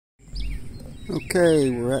Okay,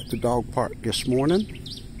 we're at the dog park this morning,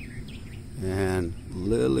 and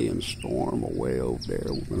Lily and Storm are way over there.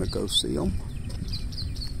 We're going to go see them.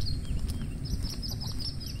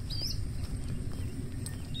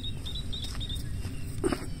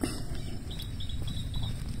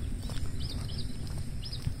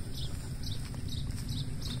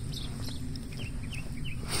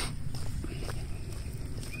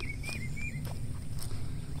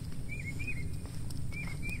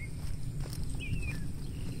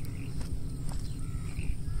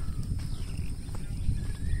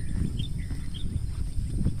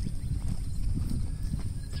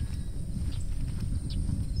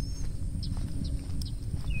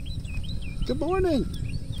 Good morning.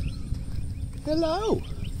 Hello.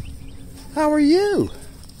 How are you?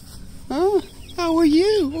 Huh? How are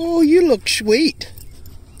you? Oh, you look sweet.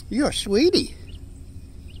 You're a sweetie.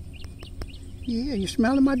 Yeah, you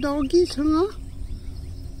smelling my doggies, huh?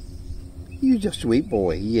 You're a sweet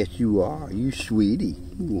boy. Yes, you are. You sweetie.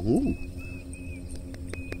 Woohoo.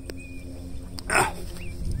 Ah.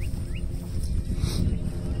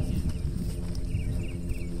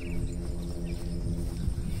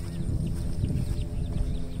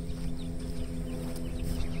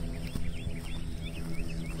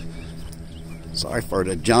 Sorry for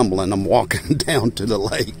the jumbling. I'm walking down to the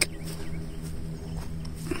lake.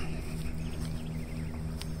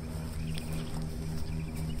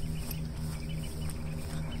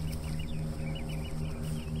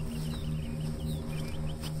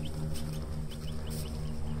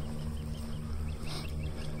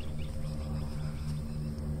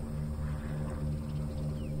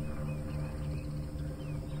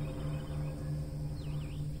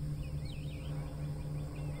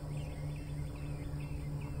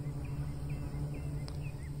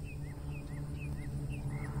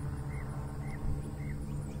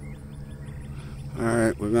 All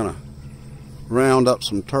right, we're gonna round up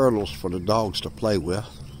some turtles for the dogs to play with.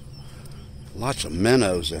 Lots of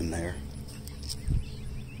minnows in there.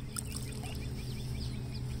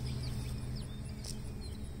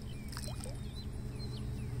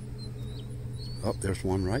 Oh, there's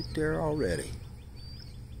one right there already.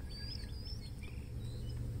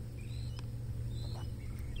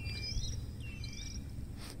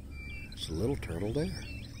 There's a little turtle there.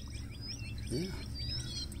 Yeah.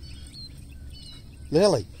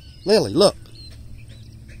 Lily, Lily, look.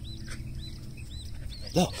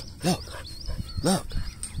 Look, look, look.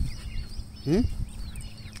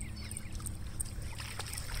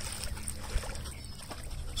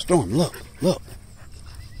 Storm, look, look.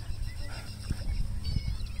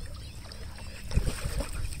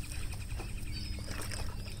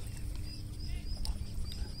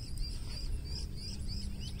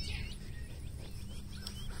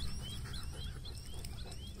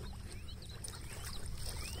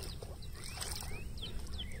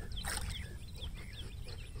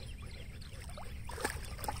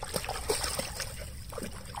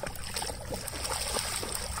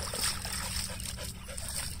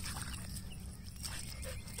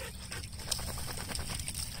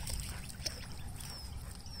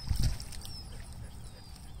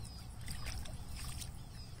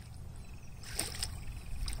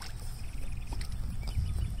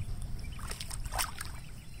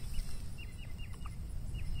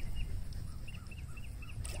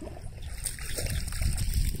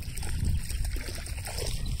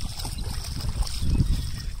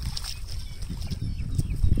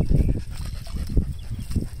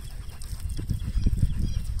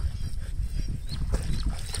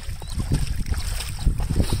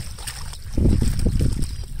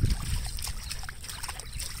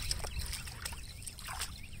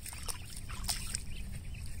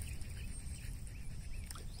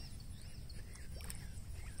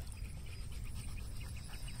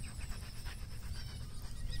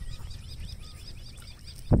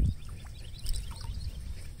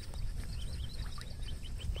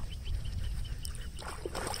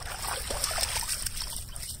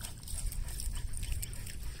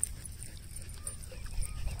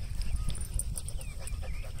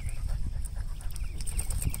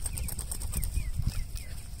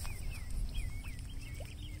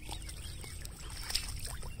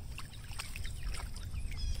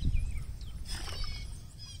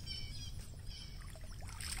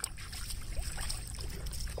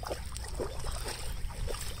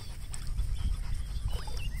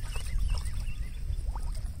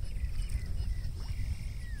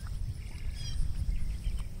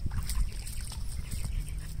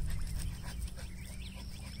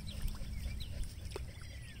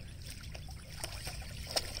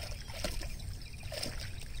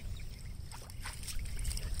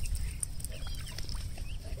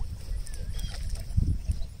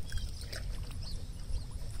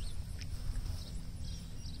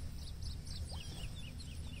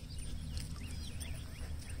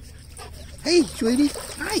 Hey, sweetie.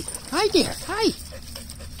 Hi. Hi there. Hi.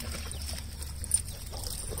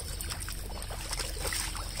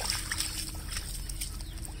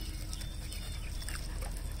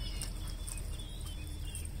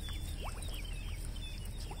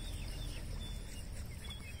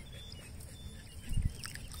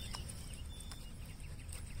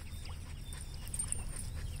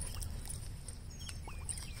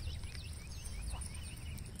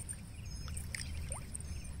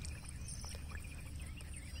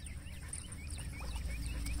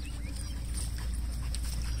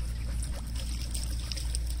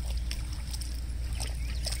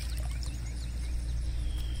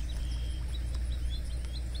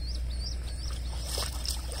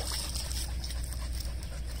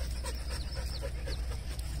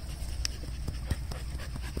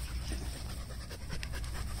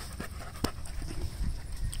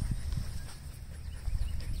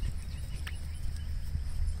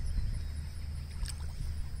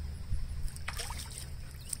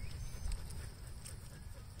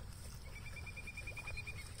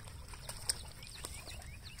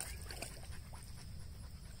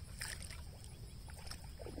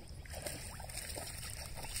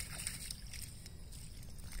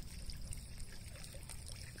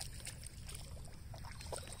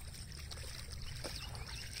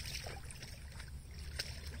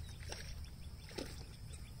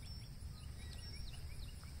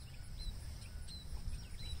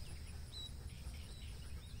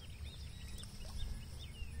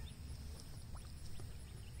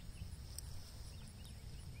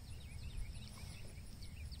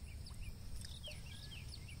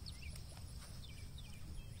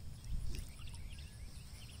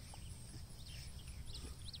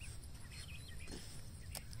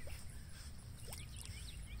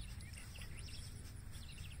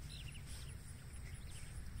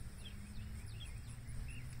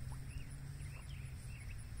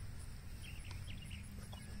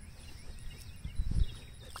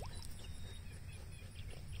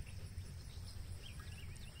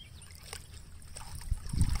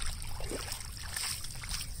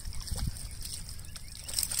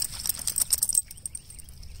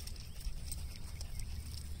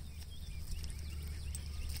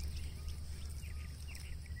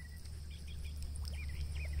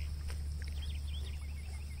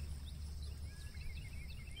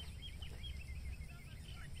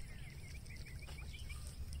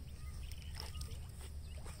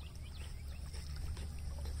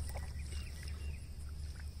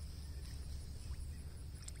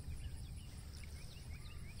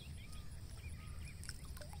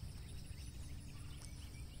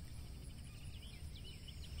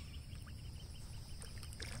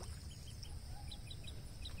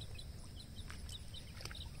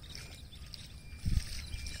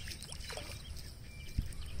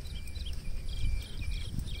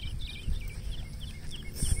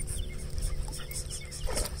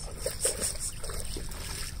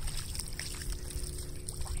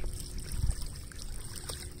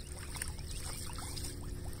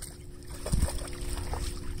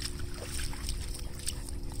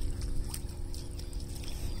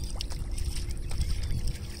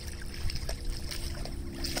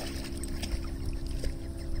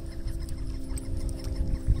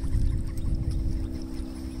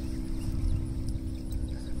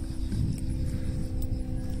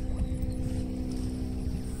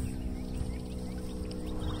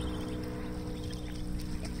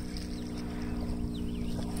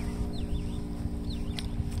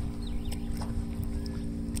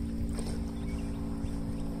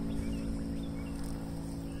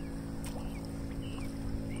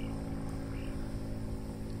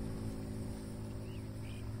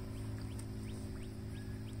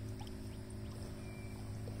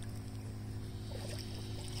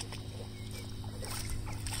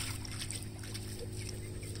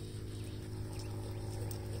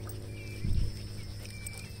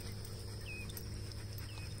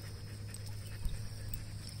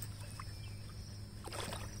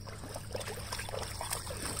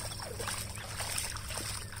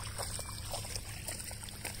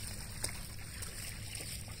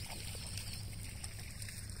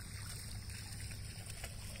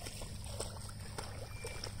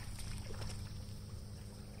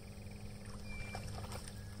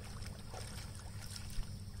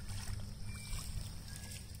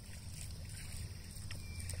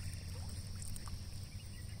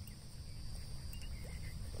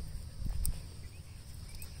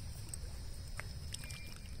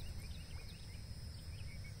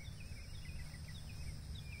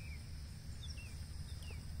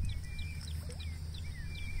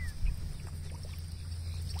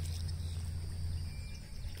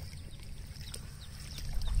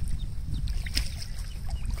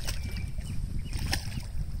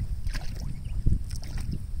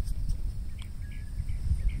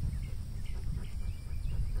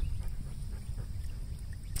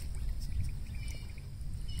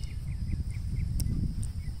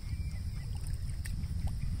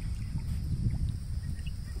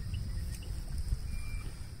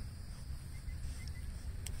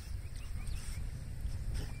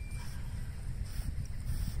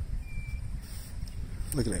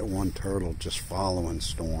 Look at that one turtle just following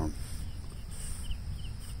Storm.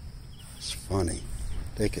 It's funny.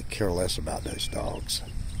 They could care less about those dogs.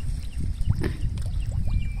 Here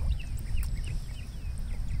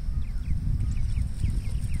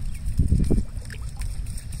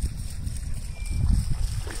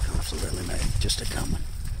comes the Lily Mae, just a-coming.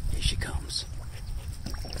 Here she comes.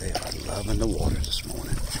 They are loving the water this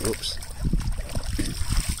morning. Whoops.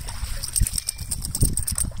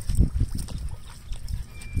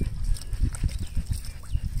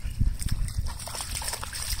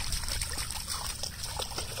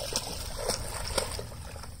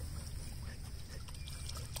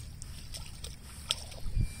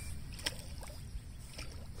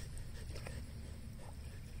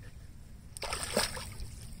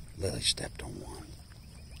 Lily stepped on one.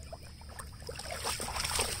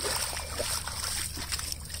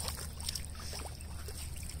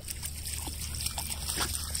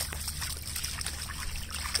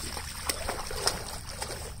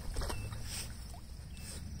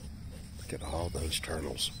 Look at all those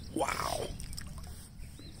turtles. Wow.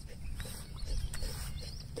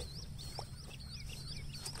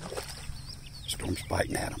 Storm's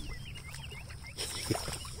biting at them.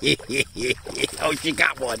 Oh, she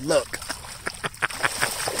got one, look.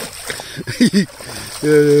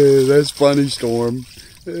 That's funny, Storm.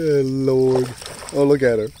 Oh, Lord. Oh, look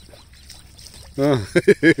at her.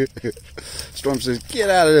 Storm says, get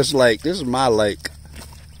out of this lake. This is my lake.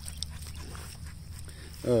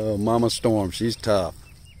 Oh, Mama Storm, she's tough.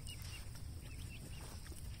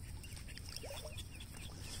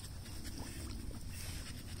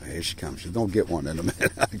 Here she comes. She's going to get one in a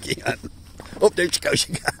minute again. Oh, there she goes.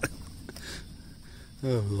 She got it.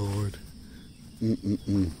 Oh, Lord.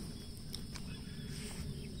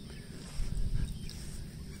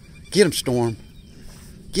 Get him, Storm.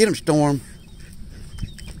 Get him, Storm.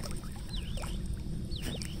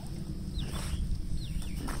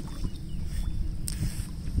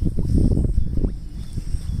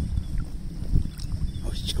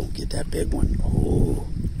 Oh, she's going to get that big one. Oh.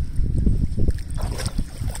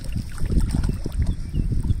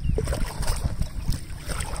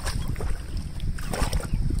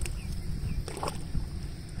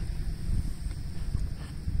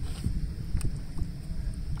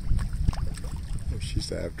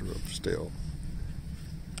 She's after him still.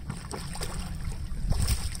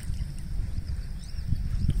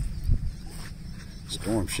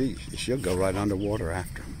 Storm, she'll go right underwater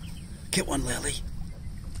after him. Get one, Lily.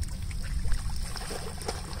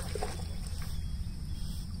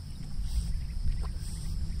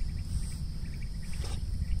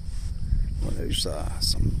 Well, there's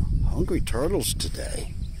some hungry turtles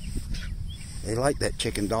today. They like that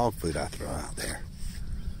chicken dog food I throw out there.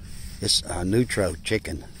 It's Nutro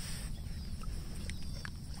chicken.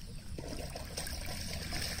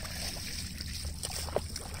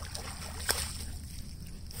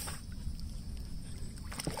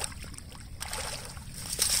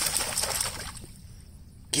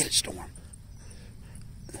 Get it, Storm.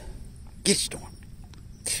 Get it, Storm.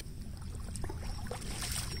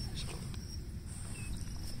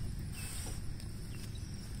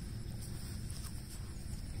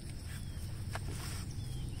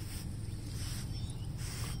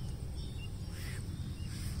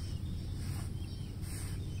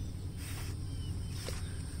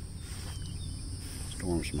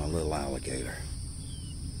 Storm's my little alligator.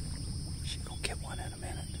 She's gonna get one in a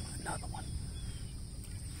minute. Another one.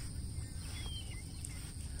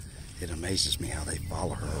 It amazes me how they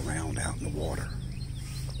follow her around out in the water.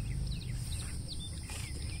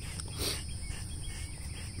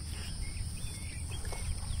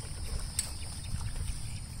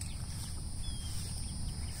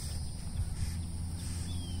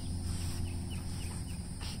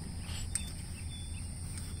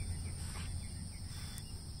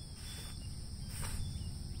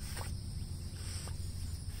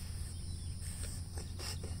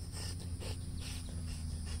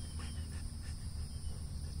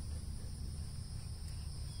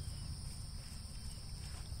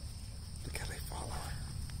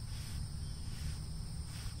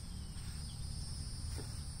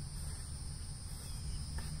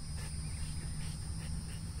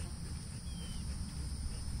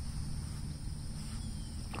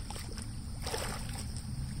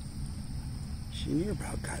 She near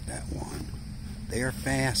about got that one. They are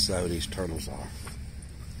fast though, these turtles are.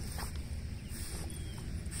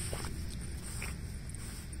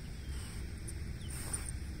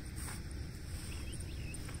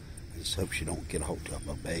 I just hope she don't get a hold of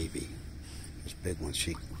a baby. Those big ones,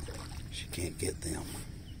 she can't get them.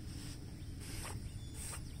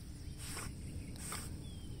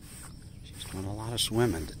 She's Doing a lot of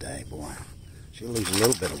swimming today, boy. She'll lose a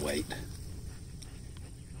little bit of weight.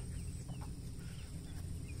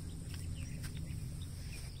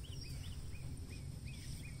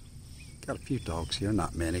 Got a few dogs here,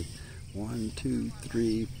 not many. 1, 2,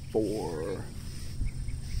 3, 4,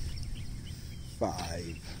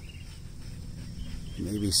 5,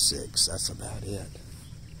 maybe 6. That's about it.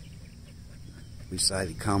 We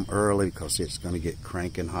decided to come early because it's going to get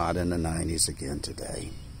cranking hot in the 90s again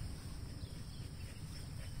today.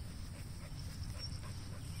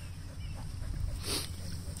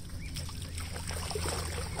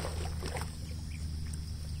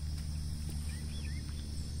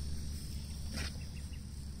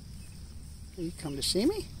 You come to see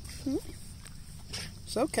me?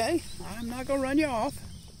 It's okay. I'm not going to run you off.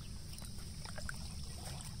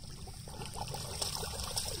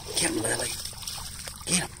 Get him, Lily.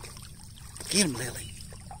 Get him. Get him, Lily.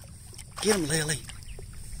 Get him, Lily.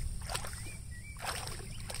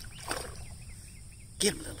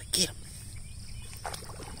 Get him, Lily. Get him.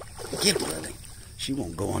 Get him, Lily. She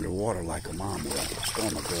won't go underwater like her mom will.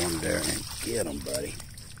 Storm will go under there and get him, buddy.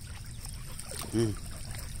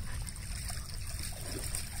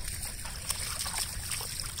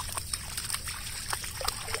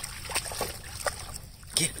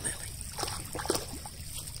 Get it, Lily.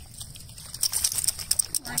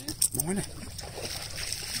 Morning. Morning.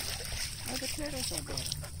 Oh, the turtles are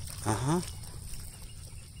there. Uh-huh.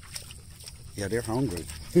 Yeah, they're hungry.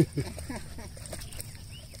 Didn't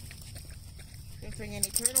bring any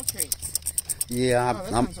turtle treats. Yeah, Oh,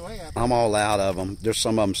 this one's way up. I'm all out of them. There's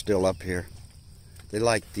some of them still up here. They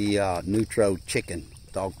like the Nutro chicken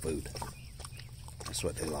dog food. That's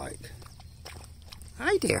what they like.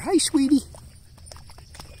 Hi there. Hi, sweetie.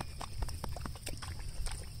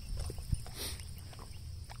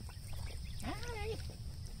 Hi.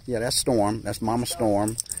 Yeah, that's Storm. That's Mama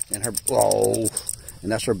Storm. And her,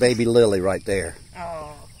 and that's her baby Lily right there.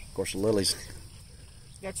 Oh. Of course, Lily's,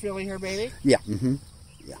 That's really her baby? yeah,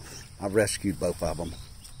 yeah. I've rescued both of them.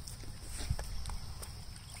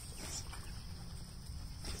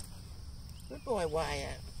 Good boy,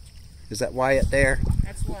 Wyatt. Is that Wyatt there?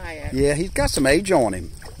 That's Wyatt. Yeah, he's got some age on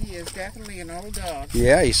him. He is definitely an old dog.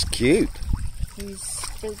 Yeah, he's cute. He's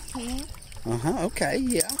 13. Okay,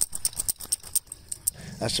 yeah.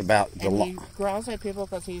 That's about the And he growls at people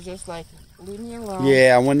because he's just like, leave me alone.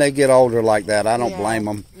 Yeah, when they get older like that, I don't Yeah, blame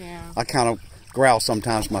them. Yeah. I kind of growl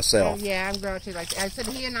sometimes myself. Yeah, I'm grouchy like that. I said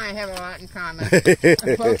he and I have a lot in common.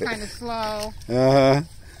 We're both kind of slow.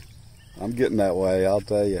 I'm getting that way, I'll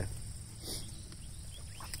tell you.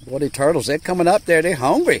 Boy, the turtles, they're coming up there. They're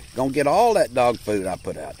hungry. Gonna get all that dog food I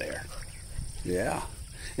put out there. Yeah.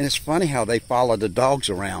 And it's funny how they follow the dogs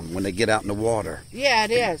around when they get out in the water. Yeah,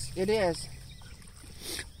 it is. It is.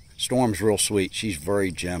 Storm's real sweet. She's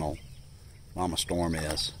very gentle. Mama Storm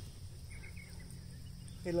is.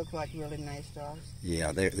 They look like really nice dogs.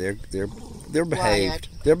 Yeah, they're behaved. Quiet.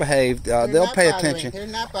 They're behaved. They're They'll not pay bothering- attention. They're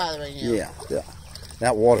not bothering you. Yeah.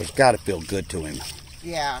 That water's got to feel good to him.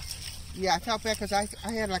 Yeah. Yeah, I felt bad because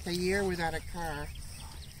I had like a year without a car.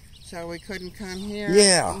 So we couldn't come here.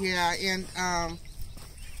 Yeah. Yeah, and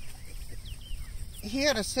he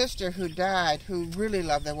had a sister who died who really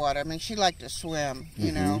loved the water. I mean, she liked to swim,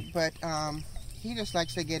 you know, but he just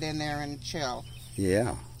likes to get in there and chill.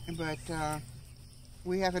 Yeah. But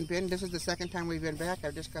we haven't been. This is the second time we've been back.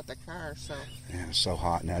 I've just got the car, so. Yeah, it's so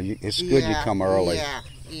hot now. It's good you come early.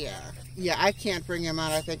 Yeah, I can't bring him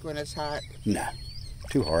out, I think, when it's hot. No,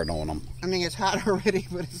 too hard on them. I mean, it's hot already,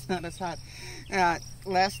 but it's not as hot.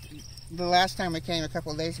 The last time we came a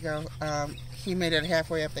couple of days ago, he made it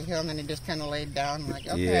halfway up the hill, and then he just kind of laid down. I'm like,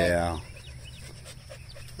 okay. Yeah.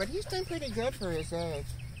 But he's done pretty good for his age.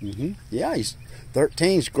 Yeah,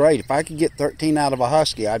 13's great. If I could get 13 out of a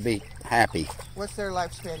Husky, I'd be happy. What's their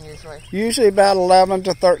lifespan usually? Usually about 11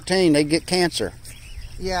 to 13, they get cancer.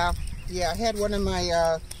 Yeah. I had one of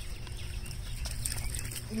my,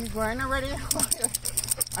 you going already?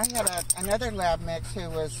 I had another lab mix who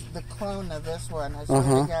was the clone of this one, I swear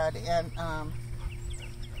to God, and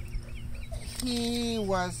he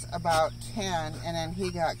was about 10, and then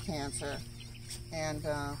he got cancer, and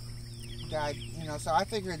died, you know, so I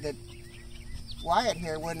figured that Wyatt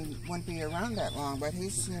here wouldn't be around that long, but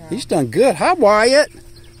he's, you know. He's done good. Hi, Wyatt.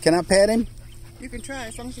 Can I pet him? You can try,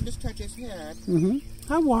 as long as you just touch his head.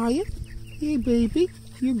 Hi, Wyatt. Hey, baby.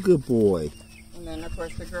 You're a good boy. And then, of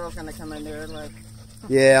course, the girl's going to come in there like...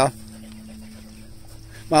 Yeah.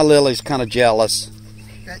 My Lily's kind of jealous.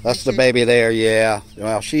 That's the baby there, yeah.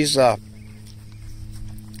 Well, she's, let's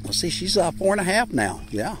see, she's 4.5 now.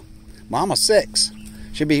 Yeah. Mama's 6.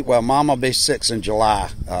 Mama will be 6 in July.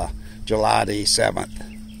 July the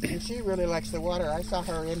 7th. And she really likes the water. I saw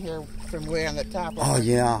her in here from way on the top. Oh,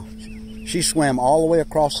 yeah. She swam all the way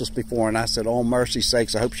across this before, and I said, oh, mercy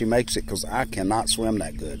sakes, I hope she makes it, because I cannot swim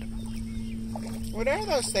that good. What are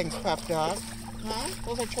those things, Pup Dog? Huh?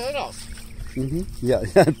 Those are turtles. Yeah,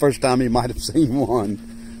 first time you might have seen one.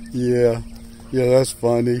 Yeah. Yeah, that's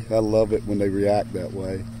funny. I love it when they react that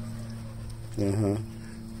way.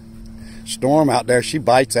 Storm out there, she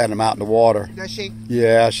bites at them out in the water. Does she?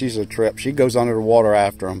 Yeah, she's a trip. She goes under the water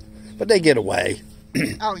after them. But they get away.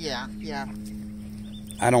 Oh, yeah, yeah.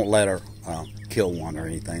 I don't let her kill one or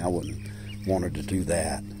anything. I wouldn't want her to do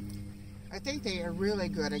that. I think they are really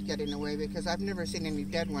good at getting away because I've never seen any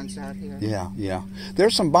dead ones out here. Yeah, yeah.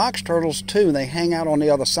 There's some box turtles too. They hang out on the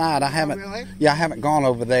other side. I haven't. Oh, really? Yeah, I haven't gone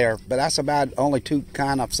over there, but that's about only two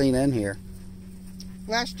kind I've seen in here.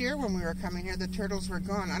 Last year when we were coming here, the turtles were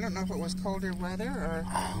gone. I don't know if it was colder weather or...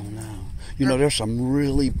 Oh, no. You know, there's some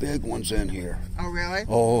really big ones in here. Oh, really?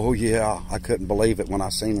 Oh, yeah. I couldn't believe it when I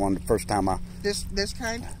seen one the first time I... This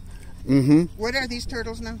kind? Mm-hmm. What are these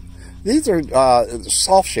turtles now? These are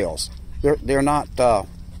soft shells. They're not a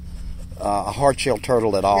hard shell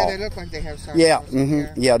turtle at all. Yeah, they look like they have soft yeah,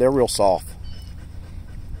 shells. Yeah, they're real soft.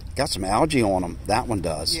 Got some algae on them. That one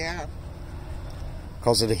does. Yeah.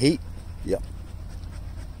 Because of the heat. Yep.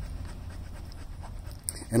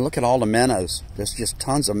 And look at all the minnows. There's just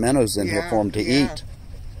tons of minnows in here for them to eat.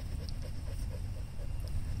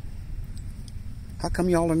 How come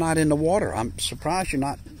y'all are not in the water? I'm surprised you're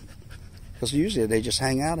not. Because usually they just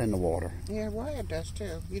hang out in the water. Yeah, Wyatt does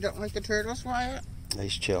too. You don't like the turtles, Wyatt?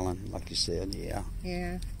 He's chilling, like you said, yeah.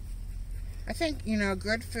 Yeah. I think, you know,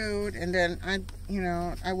 good food, and then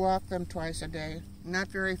I walk them twice a day. Not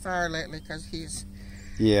very far lately because he's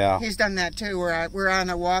done that too, where we're on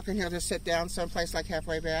a walk and he'll just sit down someplace like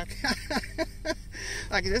halfway back.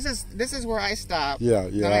 Like this is where I stop. Yeah,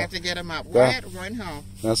 yeah. Then I have to get him up. Wyatt, run home.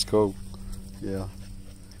 That's cool. Yeah.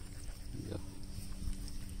 Yeah.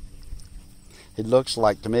 It looks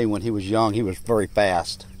like to me when he was young, he was very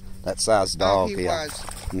fast. That size dog. Oh, he was.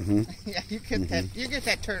 Mm-hmm. Yeah, you get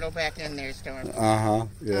that turtle back in there, Storm.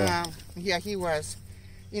 Yeah. Yeah, he was.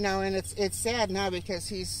 You know, and it's sad now because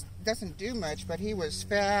he's doesn't do much, but he was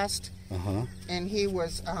fast, and he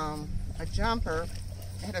was a jumper.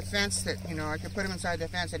 Had a fence that, you know, I could put him inside the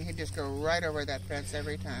fence and he'd just go right over that fence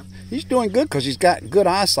every time. He's doing good because he's got good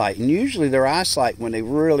eyesight, and usually their eyesight when they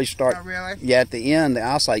really start, yeah, at the end the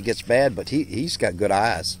eyesight gets bad, but he's got good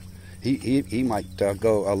eyes. He might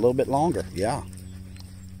go a little bit longer. Yeah.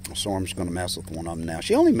 Storm's going to mess with one of them now.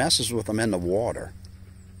 She only messes with them in the water.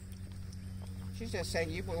 She's just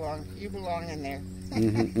saying you belong in there.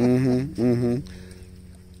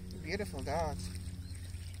 Beautiful dogs.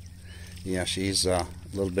 Yeah, she's a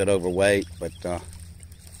little bit overweight, but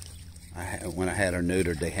when I had her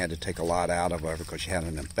neutered, they had to take a lot out of her because she had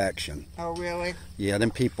an infection. Oh, really? Yeah,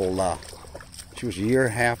 them people, she was a year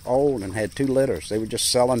and a half old and had 2 litters. They were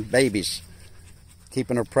just selling babies,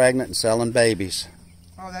 keeping her pregnant and selling babies.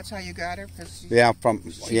 Oh, that's how you got her? Yeah,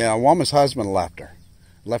 a woman's husband left her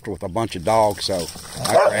with a bunch of dogs, so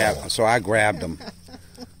I grabbed them.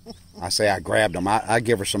 I say I grabbed them. I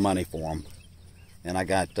give her some money for them, and I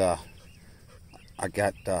got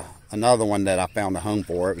another one that I found a home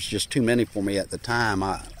for. It was just too many for me at the time.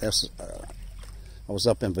 I was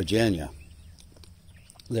up in Virginia,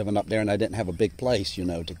 living up there, and I didn't have a big place, you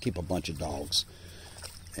know, to keep a bunch of dogs.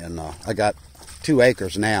 And I got 2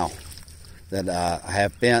 acres now that I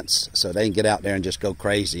have fence, so they can get out there and just go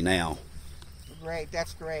crazy now. Great,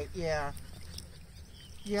 that's great, yeah.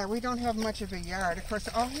 Yeah, we don't have much of a yard. Of course,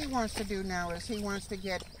 all he wants to do now is he wants to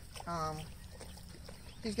get,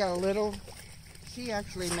 he's got a little, she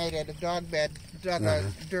actually made it a dog bed, dug a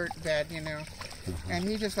dirt bed, you know, and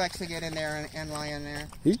he just likes to get in there and lie in there.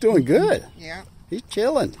 He's doing good. Yeah. He's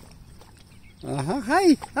chilling.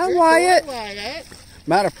 Hey, hi, Wyatt. Wyatt.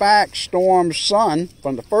 Matter of fact, Storm's son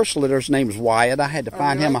from the first litter, his name is Wyatt. I had to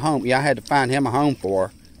find him a home. Yeah, I had to find him a home for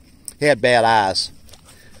her. He had bad eyes,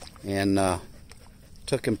 and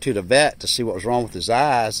took him to the vet to see what was wrong with his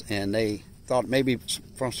eyes, and they thought maybe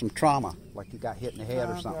from some trauma, like he got hit in the head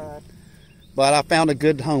or something. God. But I found a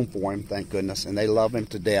good home for him, thank goodness, and they love him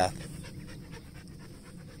to death.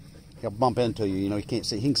 He'll bump into you, you know, he can't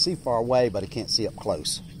see. He can see far away, but he can't see up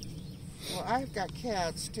close. Well, I've got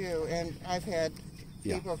cats too, and I've had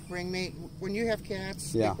people bring me, when you have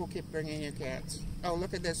cats, people keep bringing you cats. Oh,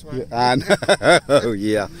 look at this one. Yeah, I know. Oh,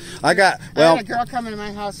 yeah. I had a girl come into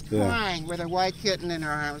my house crying with a white kitten in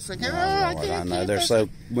her arms. Like, I can't. I know. They're so,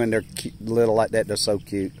 when they're little like that, they're so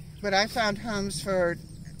cute. But I found homes for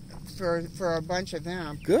a bunch of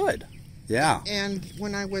them. Good. Yeah. And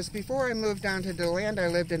when before I moved down to DeLand, I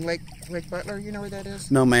lived in Lake Lake Butler, you know where that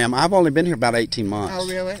is? No, ma'am. I've only been here about 18 months. Oh,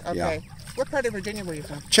 really? Okay. Yeah. What part of Virginia were you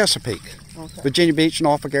from? Chesapeake. Okay. Virginia Beach,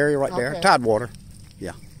 Norfolk area right there. Okay. Tidewater.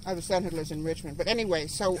 Yeah. I have a son who lives in Richmond. But anyway,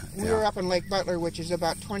 so we Yeah. were up in Lake Butler, which is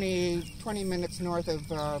about 20 minutes north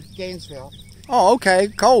of Gainesville. Oh, okay.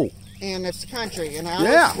 Cool. And it's country. And I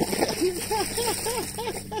Yeah.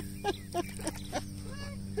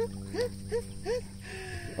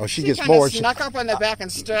 Oh, she gets bored. Snuck up on the back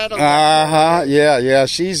and straddled. Uh-huh. Yeah, yeah.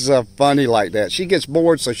 She's funny like that. She gets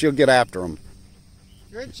bored, so she'll get after them.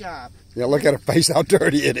 Good job. Yeah, look at her face, how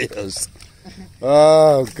dirty it is.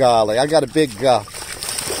 Oh, golly. I got a big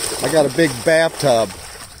bathtub.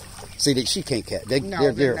 See, she can't catch.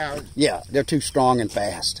 No. Yeah, they're too strong and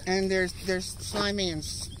fast. And there's slimy and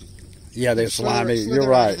Yeah, they're slimy. slither You're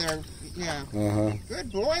right. out of there. Yeah. Uh-huh.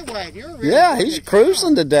 Good boy, White. You're really Yeah, good he's at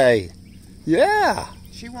cruising that. today. Yeah.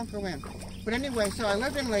 She won't go in. But anyway, so I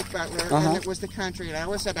lived in Lake Butler, Uh-huh. and it was the country. And I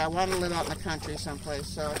always said I wanted to live out in the country someplace,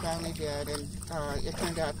 so I finally did. And it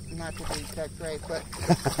turned out not to be that great. But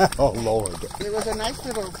Oh, Lord. it was a nice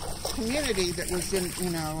little community that was in,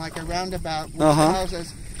 like a roundabout with Uh-huh.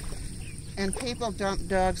 houses. And people dumped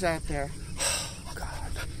dogs out there. God.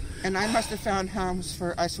 And I must have found homes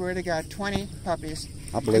for, I swear to God, 20 puppies.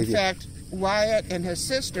 I believe In you. fact, Wyatt and his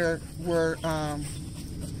sister were,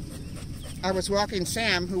 I was walking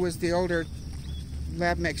Sam, who was the older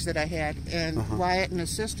lab mix that I had, and Wyatt and his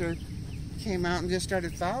sister came out and just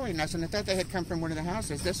started following us, and I thought they had come from one of the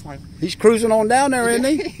houses, this one. He's cruising on down there, isn't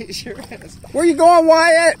he? He sure is. Where you going,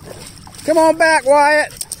 Wyatt? Come on back,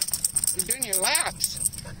 Wyatt. You're doing your laps.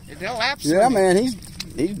 You're doing laps. Yeah, man, he's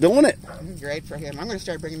doing it. Great for him. I'm going to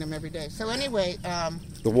start bringing them every day. So anyway,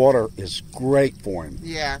 The water is great for him.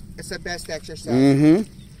 yeah, it's the best exercise.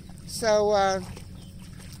 Mm-hmm. So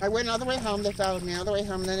I went all the way home. They followed me all the way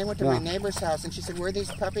home. And then they went to my neighbor's house, and she said, "Where these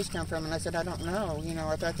puppies come from?" And I said, "I don't know."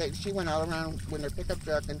 I thought she went all around with her pickup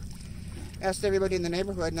truck and asked everybody in the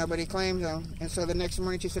neighborhood. Nobody claimed them. And so the next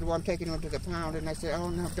morning she said, "Well, I'm taking them to the pound." And I said, "Oh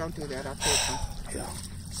no, don't do that. I'll take them." Yeah.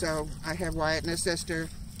 So I have Wyatt and his sister,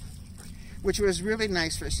 which was really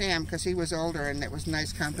nice for Sam because he was older and it was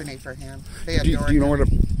nice company for him. They Do adored you know him.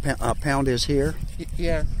 where the pound is here?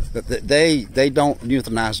 Yeah. They don't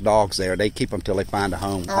euthanize dogs there. They keep them till they find a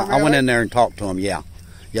home. Oh, I went really? in there and talked to them. Yeah,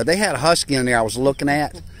 yeah. They had a husky in there. I was looking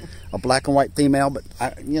at a black and white female, but I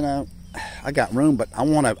got room, but I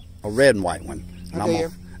want a red and white one. And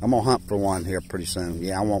I'm gonna hunt for one here pretty soon.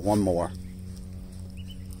 Yeah, I want one more.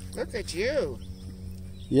 Look at you.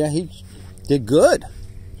 Yeah, he did good.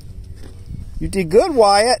 You did good,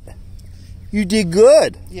 Wyatt. You did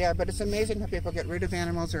good. Yeah, but it's amazing how people get rid of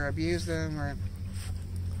animals or abuse them or...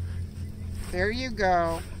 There you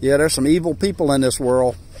go. Yeah, there's some evil people in this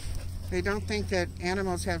world. They don't think that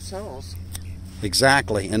animals have souls.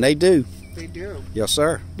 Exactly, and they do. They do. Yes,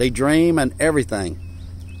 sir. They dream and everything.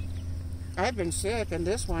 I've been sick, and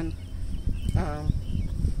this one,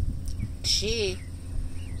 she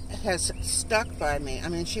has stuck by me. I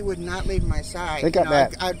mean, she would not leave my side. They got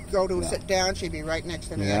that. I'd go to sit down, she'd be right next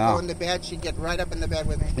to me. Yeah. I'd go in the bed, she'd get right up in the bed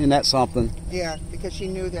with me. Isn't that something? Yeah, because she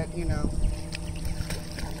knew that, You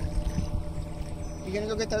gonna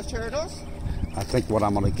go get those turtles? I think what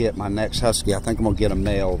I'm going to get, my next husky, I think I'm going to get a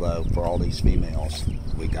male, though, for all these females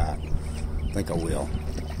we got. I think I will.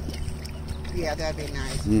 Yeah, that'd be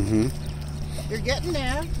nice. Mm-hmm. You're getting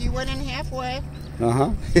there. You went in halfway.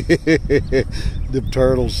 Uh-huh. The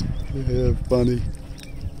turtles. Yeah, funny.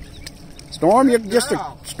 Storm, you're Good just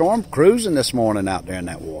girl. Storm cruising this morning out there in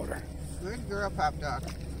that water. Good girl, Pop Dog.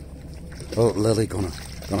 Oh, Lily gonna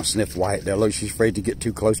sniff Wyatt there. Look, she's afraid to get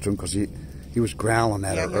too close to him because he was growling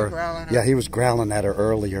at her. Yeah, he was growling at her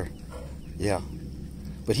earlier. Yeah.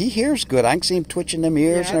 But he hears good. I can see him twitching them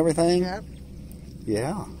ears and everything. Yep.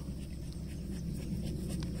 Yeah.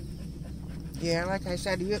 Yeah, like I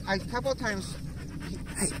said, a couple of times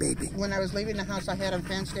Hey, baby. when I was leaving the house, I had him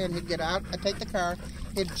fenced in. He'd get out, I'd take the car,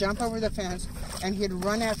 he'd jump over the fence, and he'd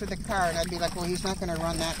run after the car. And I'd be like, well, he's not going to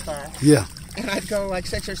run that far. Yeah. And I'd go like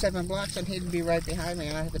 6 or 7 blocks, and he'd be right behind me,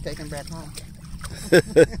 and I had to take him back home.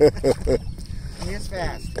 He is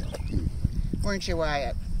fast. Weren't you,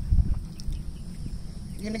 Wyatt?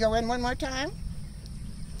 You going to go in one more time?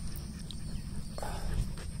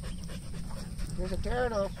 There's a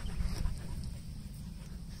turtle.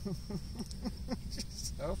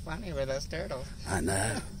 So funny with those turtles. I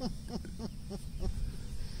know.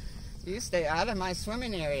 You stay out of my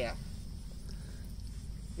swimming area.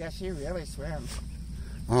 Yeah, she really swims.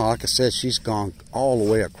 Oh, like I said, she's gone all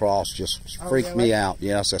the way across. Just freaked me out.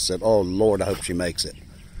 Yes, I said, oh, Lord, I hope she makes it.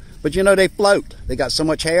 But, they float. They got so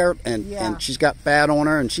much hair, and she's got fat on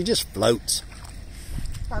her, and she just floats.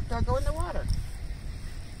 Pop Dog, go in the water.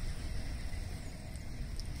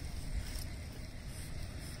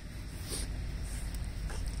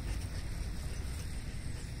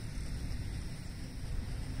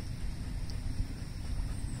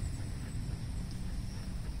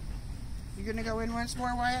 You gonna go in once more,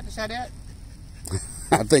 Wyatt? Is that it?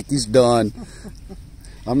 I think he's done.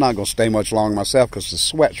 I'm not going to stay much longer myself because the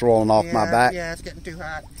sweat's rolling off my back. Yeah, it's getting too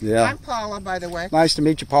hot. Yeah. I'm Paula, by the way. Nice to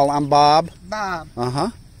meet you, Paul. I'm Bob. Bob. Uh-huh.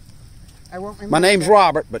 I won't remember. My name's that.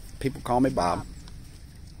 Robert, but people call me Bob.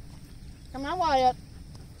 Come on, Wyatt.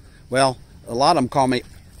 Well, a lot of them call me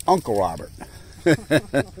Uncle Robert.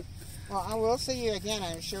 Well, I will see you again,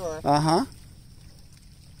 I'm sure. Uh-huh.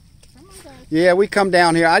 Come on, guys. Yeah, we come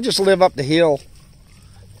down here. I just live up the hill.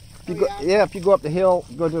 If you Oh, go, yeah, if you go up the hill,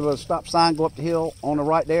 go to the stop sign, go up the hill on the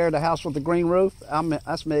right there, the house with the green roof.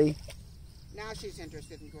 That's me. Now she's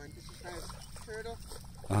interested in going. This is nice. Turtle.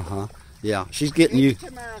 Uh-huh. Yeah, she's getting Maybe you.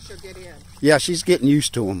 tomorrow she'll get in. Yeah, she's getting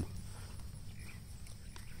used to them.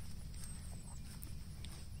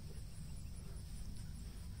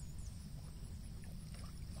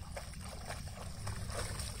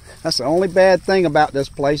 That's the only bad thing about this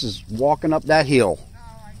place is walking up that hill.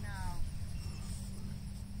 Oh, I know.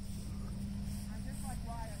 I'm just like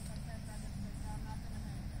Wyatt. Sometimes I just think I'm not going to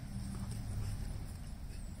make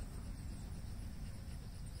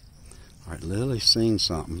it. All right, Lily's seen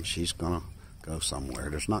something. She's gonna go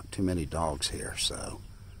somewhere. There's not too many dogs here, so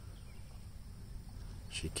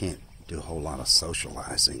she can't do a whole lot of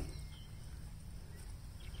socializing.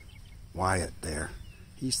 Wyatt there,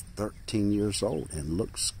 he's 13 years old and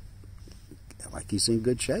looks like he's in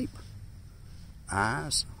good shape.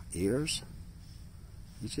 Eyes, ears,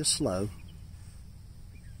 he's just slow.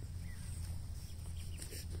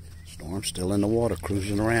 Storm's still in the water,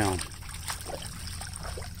 cruising around.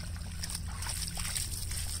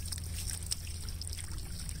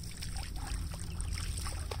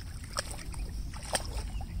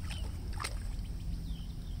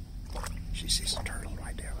 She sees a turtle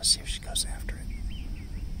right there. Let's see if she goes after it.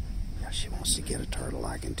 Yeah, she wants to get a turtle,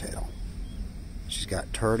 I can tell. She's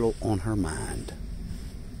got turtle on her mind.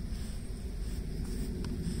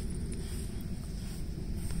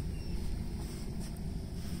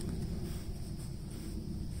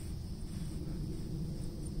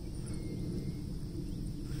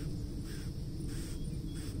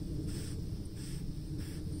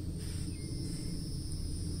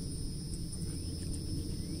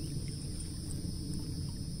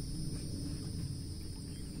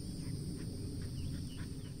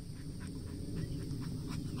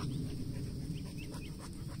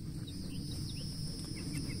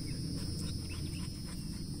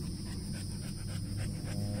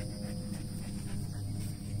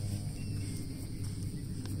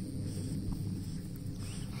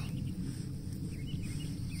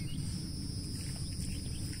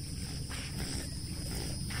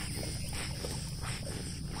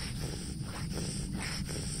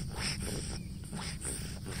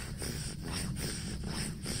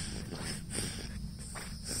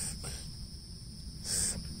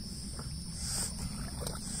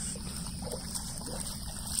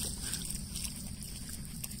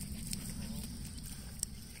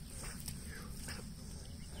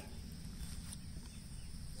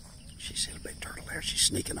 She sees a big turtle there. She's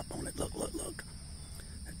sneaking up on it. Look, look, look.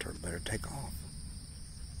 That turtle better take off.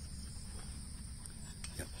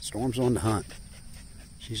 Yep, Storm's on the hunt.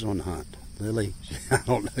 She's on the hunt. Lily, I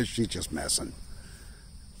don't know, she's just messing.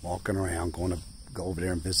 Walking around, going to go over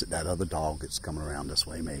there and visit that other dog that's coming around this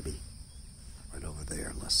way, maybe. Right over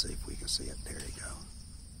there. Let's see if we can see it. There you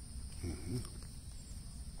go. Mm-hmm.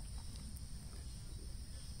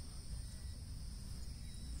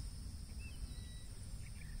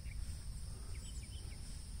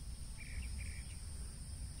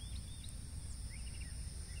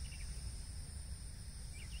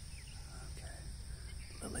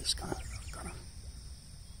 Lily's gonna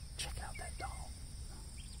check out that dog.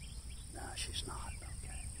 No, she's not.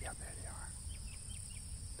 Okay. Yeah, there they are.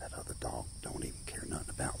 That other dog don't even care nothing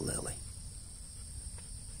about Lily.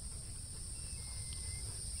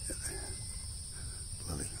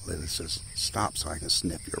 Lily says, stop so I can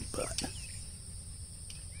sniff your butt.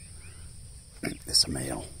 It's a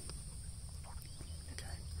male. Okay.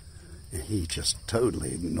 And he just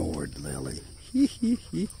totally ignored Lily.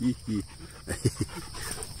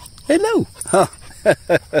 Hello. Huh.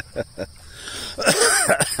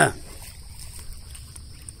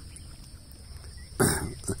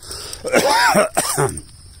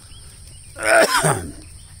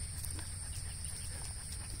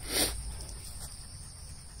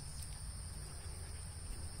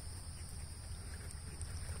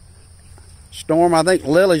 Storm, I think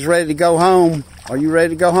Lily's ready to go home. Are you ready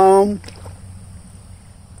to go home?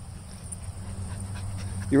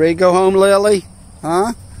 You ready to go home, Lily?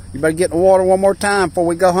 Huh? You better get in the water one more time before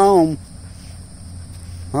we go home.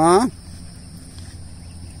 Huh?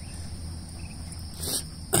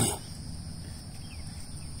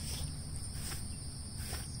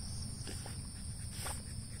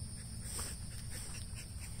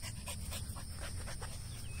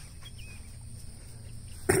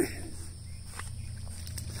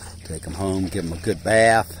 Take them home, give them a good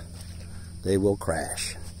bath. They will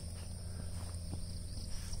crash.